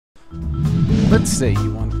Let's say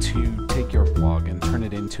you want to take your blog and turn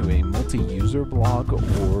it into a multi-user blog,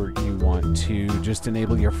 or you want to just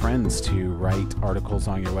enable your friends to write articles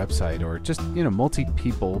on your website, or just,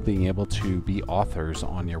 multi-people being able to be authors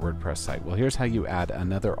on your WordPress site. Well, here's how you add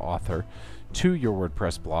another author to your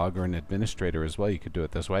WordPress blog, or an administrator as well. You could do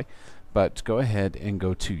it this way. But go ahead and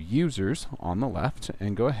go to Users on the left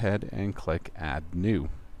and go ahead and click Add New.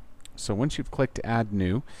 So once you've clicked Add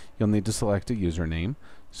New, you'll need to select a username.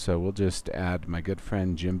 So we'll just add my good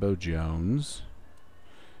friend Jimbo Jones.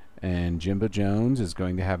 And Jimbo Jones is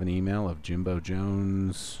going to have an email of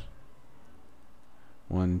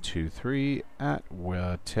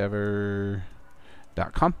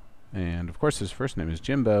jimbojones123@whatever.com. And of course his first name is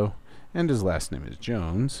Jimbo and his last name is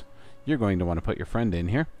Jones. You're going to want to put your friend in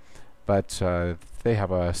here. But they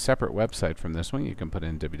have a separate website from this one. You can put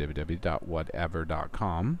in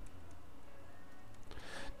www.whatever.com.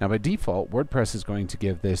 Now by default, WordPress is going to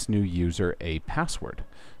give this new user a password.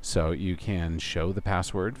 So you can show the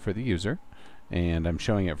password for the user, and I'm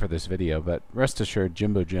showing it for this video, but rest assured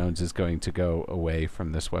Jimbo Jones is going to go away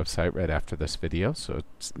from this website right after this video, so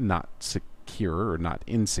it's not secure or not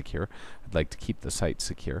insecure. I'd like to keep the site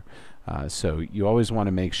secure. So you always want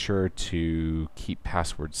to make sure to keep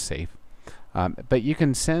passwords safe. But you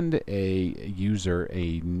can send a user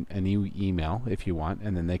a new email if you want,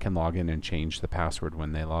 and then they can log in and change the password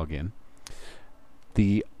when they log in.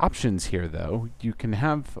 The options here, though, you can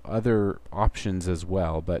have other options as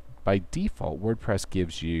well, but by default WordPress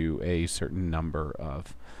gives you a certain number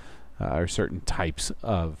of or certain types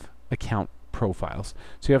of account profiles.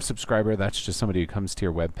 So you have subscriber, that's just somebody who comes to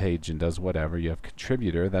your web page and does whatever. You have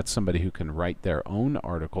contributor, that's somebody who can write their own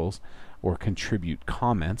articles or contribute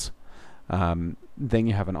comments. Then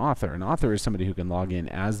you have an author. An author is somebody who can log in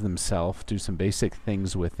as themselves, do some basic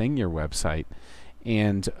things within your website,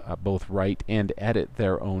 and both write and edit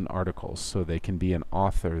their own articles, so they can be an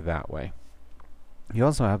author that way. You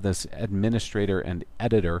also have this administrator and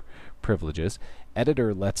editor privileges.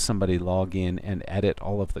 Editor lets somebody log in and edit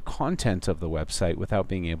all of the content of the website without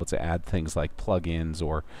being able to add things like plugins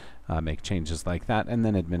or make changes like that. And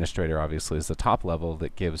then administrator obviously is the top level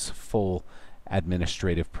that gives full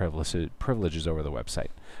administrative privileges over the website.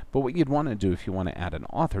 But what you'd want to do if you want to add an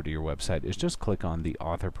author to your website is just click on the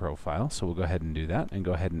author profile. So we'll go ahead and do that and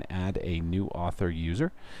go ahead and add a new author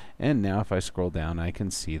user. And now if I scroll down, I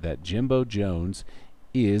can see that Jimbo Jones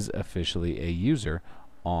is officially a user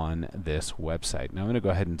on this website. Now I'm going to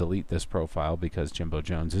go ahead and delete this profile because Jimbo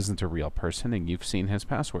Jones isn't a real person and you've seen his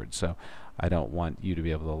password. So I don't want you to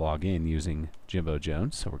be able to log in using Jimbo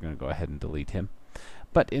Jones. So we're going to go ahead and delete him.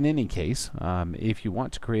 But in any case, if you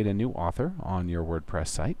want to create a new author on your WordPress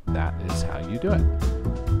site, that is how you do it.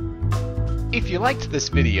 If you liked this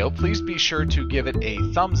video, please be sure to give it a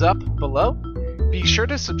thumbs up below. Be sure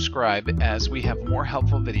to subscribe as we have more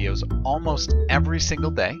helpful videos almost every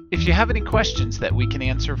single day. If you have any questions that we can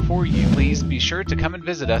answer for you, please be sure to come and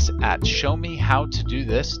visit us at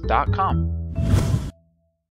showmehowtodothis.com.